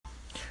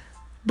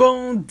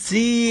Bom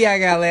dia,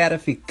 galera!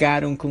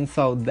 Ficaram com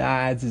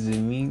saudade de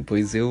mim?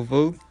 Pois eu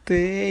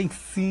voltei,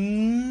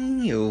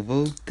 sim, eu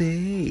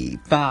voltei.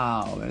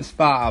 Palmas,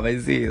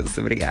 palmas,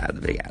 isso,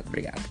 obrigado.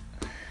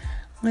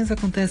 Mas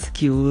acontece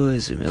que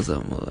hoje, meus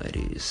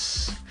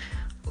amores,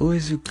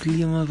 hoje o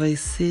clima vai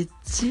ser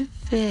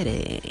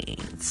diferente.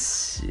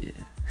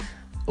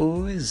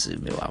 Hoje,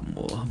 meu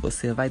amor,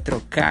 você vai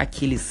trocar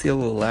aquele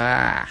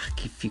celular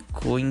que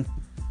ficou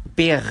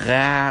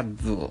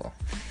emperrado,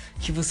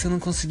 que você não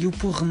conseguiu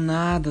por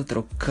nada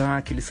trocar,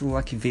 aquele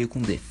celular que veio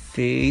com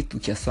defeito,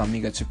 que a sua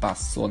amiga te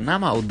passou na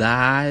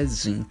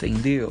maldade,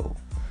 entendeu?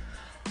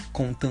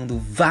 Contando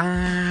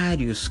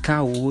vários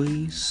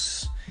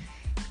caôs.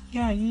 E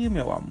aí,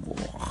 meu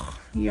amor?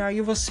 E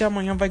aí você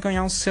amanhã vai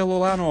ganhar um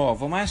celular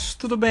novo, mas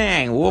tudo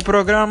bem, o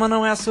programa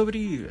não é sobre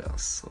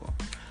isso.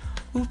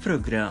 O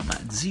programa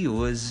de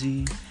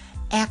hoje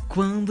é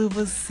quando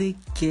você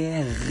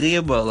quer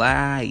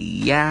rebolar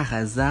e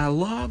arrasar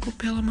logo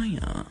pela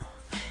manhã.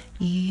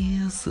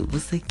 Isso,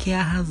 você quer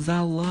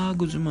arrasar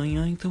logo de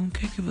manhã, então o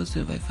que é que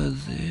você vai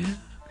fazer?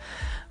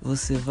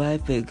 Você vai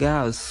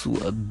pegar a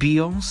sua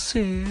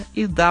Beyoncé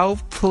e dar o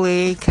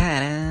play,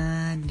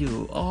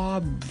 caralho.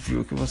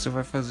 Óbvio que você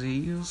vai fazer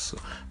isso.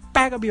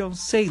 Pega a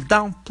Beyoncé e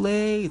dá um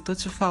play, tô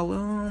te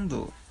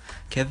falando.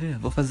 Quer ver?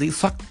 Vou fazer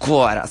isso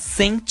agora,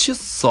 sente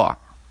só.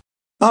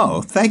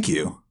 Oh, thank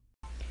you.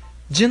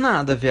 De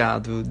nada,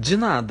 viado, de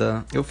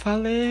nada. Eu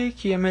falei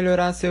que ia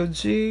melhorar seu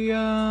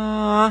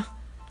dia.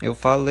 Eu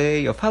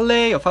falei.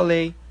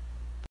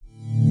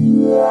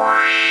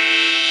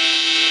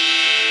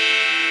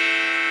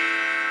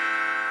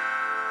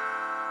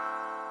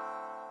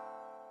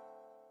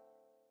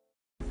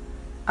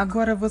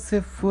 Agora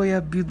você foi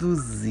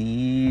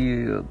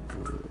abduzido.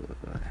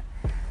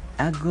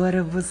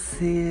 Agora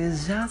você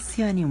já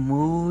se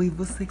animou e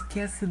você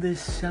quer se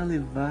deixar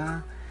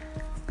levar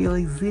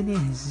pelas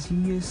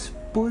energias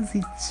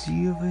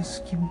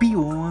positivas que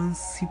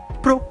Beyoncé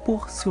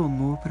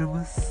proporcionou pra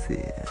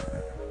você.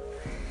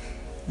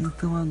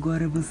 Então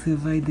agora você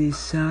vai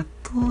deixar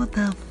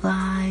toda a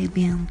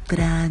vibe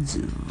entrar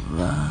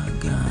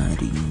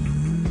devagarinho.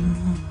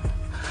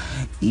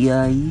 E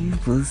aí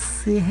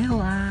você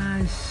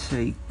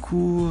relaxa e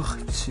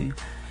curte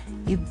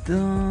e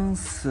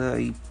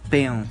dança e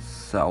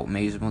pensa ao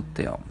mesmo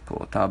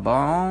tempo, tá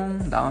bom?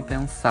 Dá uma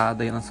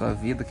pensada aí na sua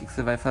vida, o que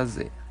você vai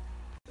fazer.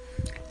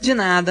 De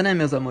nada, né,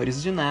 meus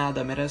amores? De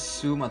nada.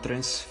 Merasu, uma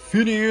trans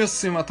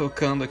finíssima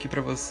tocando aqui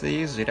pra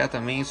vocês,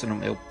 diretamente no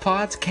meu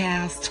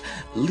podcast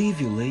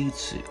Live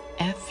Leite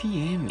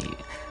FM,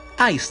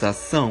 a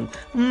estação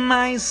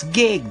mais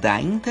gay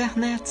da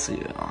internet.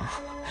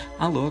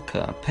 A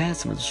louca,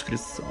 péssima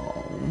descrição,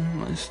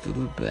 mas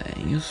tudo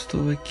bem, eu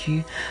estou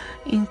aqui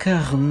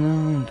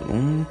encarnando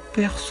um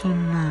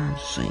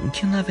personagem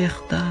que na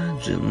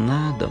verdade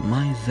nada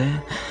mais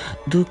é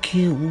do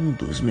que um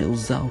dos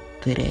meus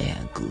alter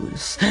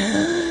egos.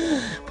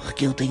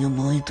 Porque eu tenho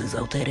muitos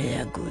alter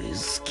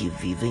egos que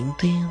vivem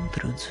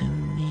dentro de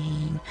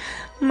mim.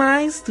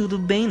 Mas tudo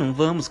bem, não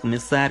vamos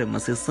começar uma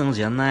sessão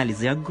de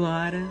análise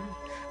agora.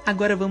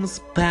 Agora vamos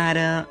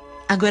para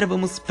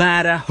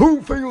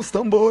rufem os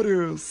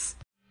tambores!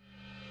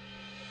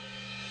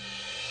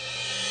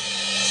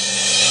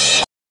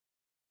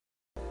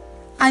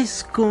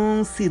 As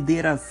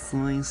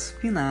considerações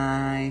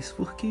finais,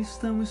 porque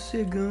estamos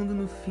chegando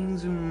no fim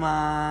de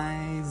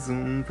mais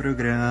um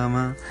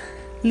programa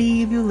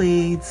Live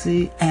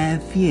Leite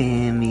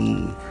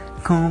FM,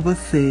 com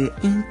você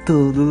em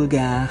todo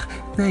lugar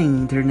na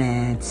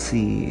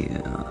internet.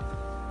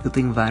 Eu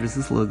tenho vários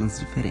slogans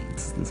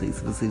diferentes, não sei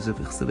se vocês já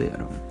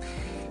perceberam.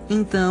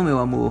 Então, meu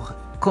amor,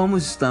 como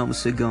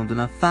estamos chegando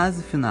na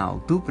fase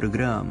final do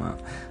programa,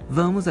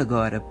 vamos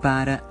agora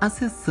para a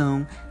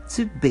sessão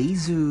de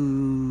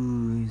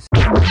beijos.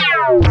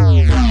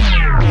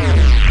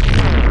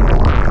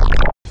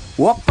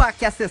 Opa,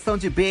 que a sessão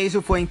de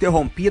beijo foi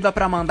interrompida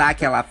pra mandar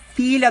aquela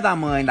filha da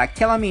mãe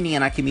daquela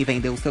menina que me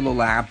vendeu o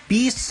celular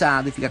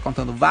bichado e fica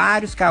contando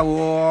vários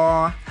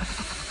caô.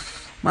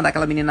 Mandar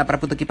aquela menina pra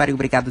puta que pariu,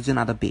 obrigado de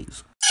nada,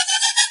 beijo.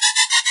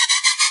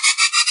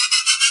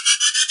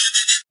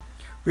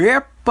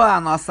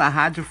 Epa, nossa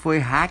rádio foi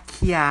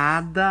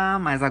hackeada,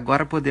 mas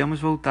agora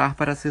podemos voltar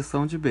para a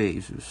sessão de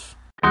beijos.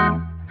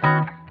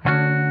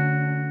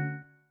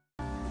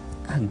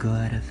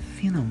 Agora,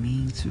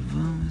 finalmente,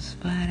 vamos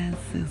para a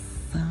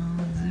sessão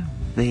de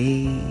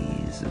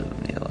beijo,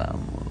 meu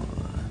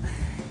amor.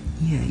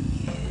 E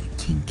aí,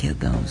 quem quer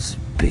dar uns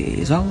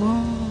beijos? A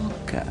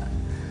louca!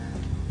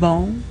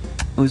 Bom,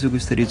 hoje eu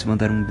gostaria de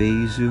mandar um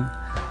beijo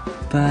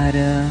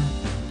para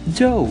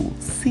Joe,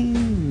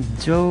 sim,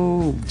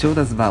 Joe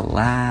das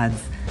baladas,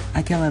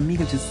 aquela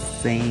amiga de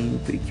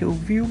sempre que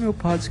ouviu meu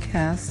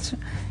podcast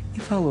e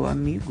falou,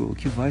 amigo,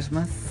 que voz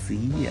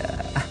macia.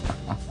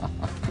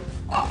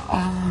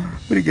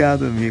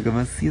 Obrigado, amiga,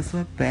 macia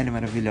sua pele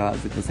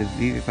maravilhosa, que você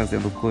vive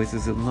fazendo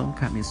coisas e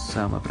nunca me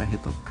chama pra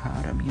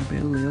retocar a minha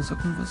beleza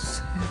com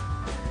você.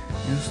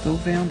 Eu estou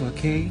vendo,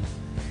 ok?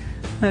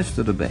 Mas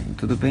tudo bem,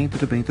 tudo bem,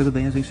 tudo bem, tudo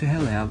bem, a gente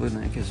releva,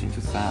 né? Que a gente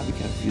sabe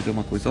que a vida é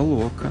uma coisa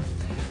louca.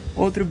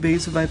 Outro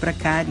beijo vai pra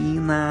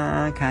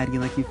Karina.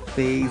 Karina que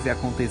fez e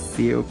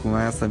aconteceu com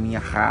essa minha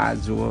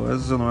rádio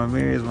hoje, não é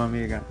mesmo,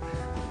 amiga?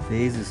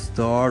 Fez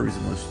stories,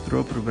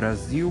 mostrou pro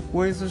Brasil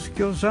coisas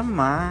que eu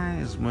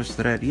jamais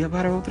mostraria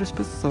para outras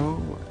pessoas.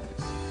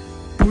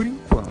 Por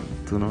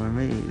enquanto, não é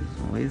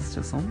mesmo? Este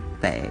é só um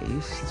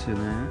teste,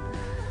 né?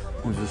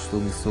 Onde eu estou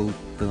me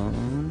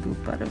soltando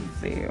para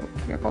ver o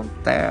que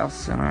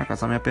acontece, né? Com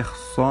essa minha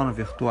persona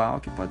virtual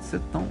que pode ser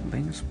tão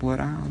bem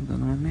explorada,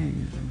 não é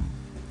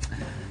mesmo?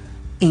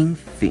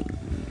 Enfim.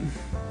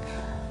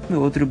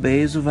 Meu outro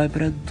beijo vai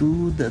pra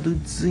Duda,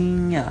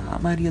 Dudinha,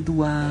 Maria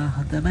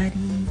Eduarda,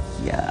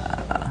 Maria.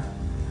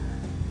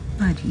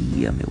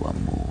 Maria, meu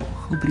amor,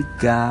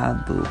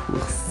 obrigado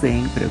por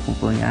sempre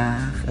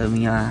acompanhar a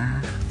minha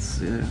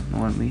arte,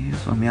 não é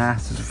mesmo? A minha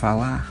arte de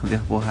falar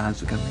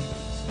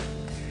verborragicamente.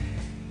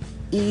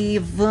 E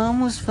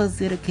vamos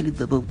fazer aquele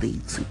double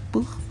date,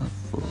 por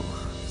favor.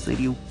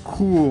 Seria o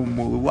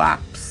cúmulo, o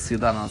ápice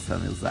da nossa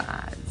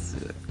amizade.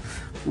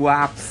 O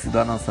ápice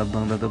da nossa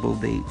banda Double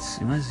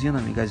Date. Imagina,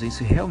 amiga, a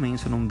gente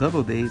realmente num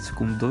double date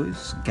com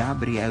 2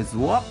 Gabriels.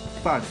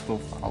 Opa, estou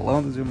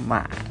falando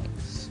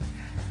demais.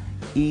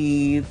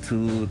 E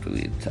tudo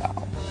e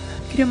tal.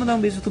 Queria mandar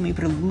um beijo também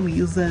pra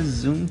Luísa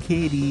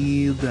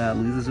Junqueira.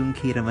 Luísa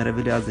Junqueira,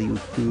 maravilhosa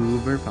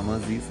youtuber,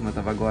 famosíssima.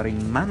 Tava agora em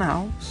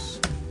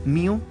Manaus.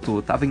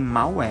 Minto, tava em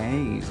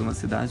Maués, uma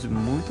cidade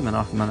muito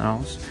menor que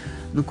Manaus.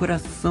 No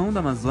coração da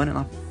Amazônia,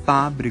 na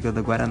fábrica da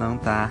Guaraná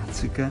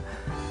Antártica.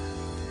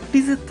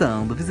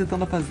 Visitando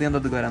a fazenda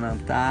do Guaraná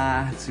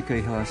Antártica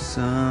e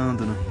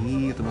relaxando no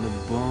rio, tomando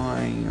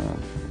banho.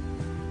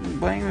 Um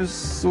banho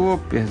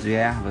super de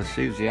erva,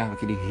 cheio de erva,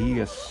 aquele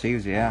rio cheio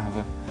de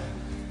erva.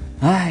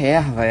 Ah,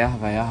 erva.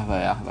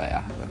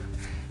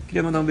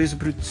 Queria mandar um beijo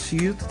pro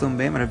Tito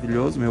também,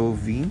 maravilhoso, meu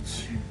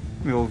ouvinte,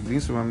 meu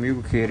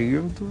amigo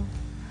querido,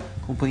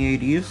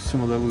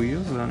 companheiríssimo da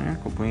Luísa, né?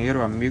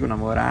 Companheiro, amigo,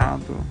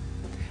 namorado.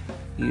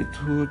 E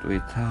tudo e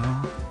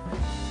tal.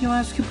 E eu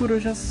acho que por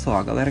hoje é só.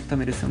 A galera que tá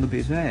merecendo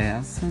beijo é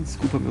essa.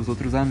 Desculpa meus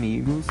outros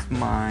amigos,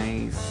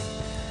 mas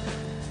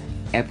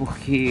é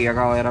porque a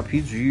galera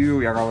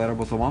pediu e a galera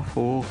botou uma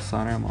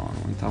força, né, mano?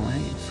 Então é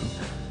isso.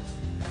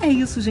 É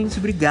isso, gente.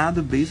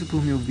 Obrigado. Beijo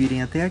por me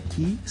ouvirem até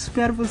aqui.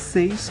 Espero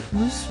vocês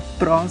nos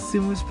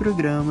próximos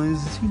programas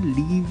de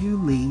Livio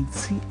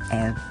Leite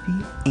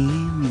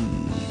FM.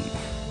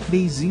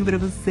 Beijinho pra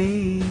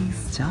vocês.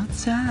 Tchau,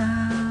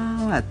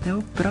 tchau. Até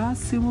o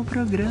próximo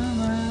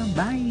programa.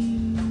 Bye.